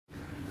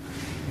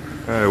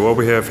Alright, what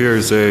we have here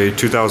is a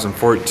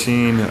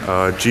 2014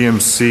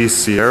 GMC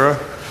Sierra.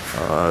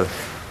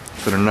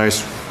 It's in a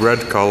nice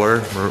red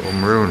color,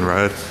 maroon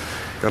red.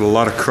 Got a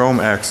lot of chrome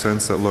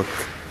accents that look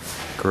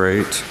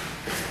great.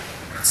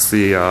 It's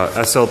the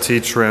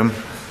SLT trim,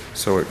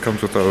 so it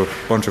comes with a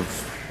bunch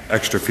of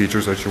extra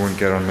features that you wouldn't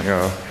get on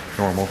the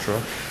normal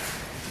truck.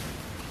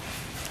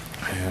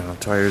 And on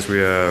tires, we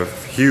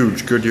have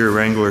huge Goodyear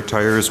Wrangler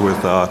tires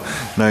with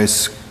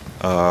nice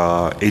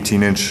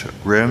 18-inch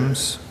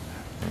rims.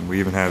 And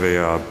we even have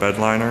a bed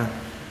liner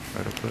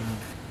right up there.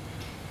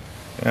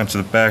 And to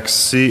the back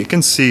seat, it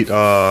can seat,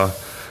 the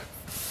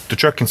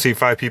truck can seat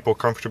 5 people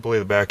comfortably.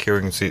 The back here we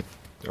can seat,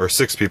 or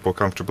 6 people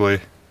comfortably.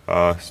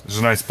 There's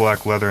a nice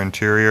black leather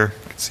interior.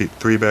 You can seat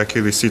 3 back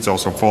here. These seats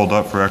also fold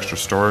up for extra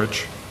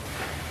storage.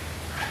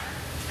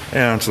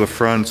 And onto the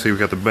front, see we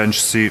got the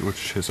bench seat,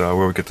 which is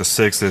where we get the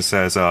 6. This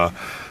has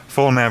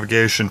full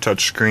navigation,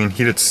 touchscreen,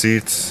 heated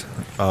seats,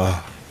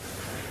 4-wheel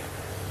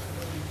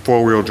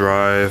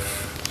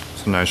drive.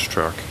 It's a nice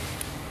truck.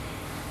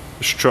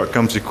 This truck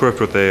comes equipped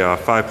with a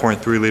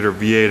 5.3 liter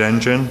V8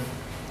 engine.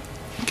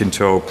 It can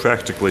tow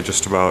practically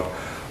just about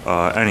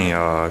any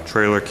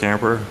trailer,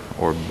 camper,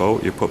 or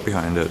boat you put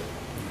behind it.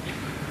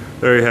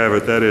 There you have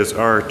it. That is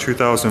our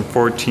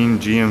 2014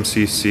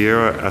 GMC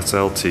Sierra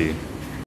SLT.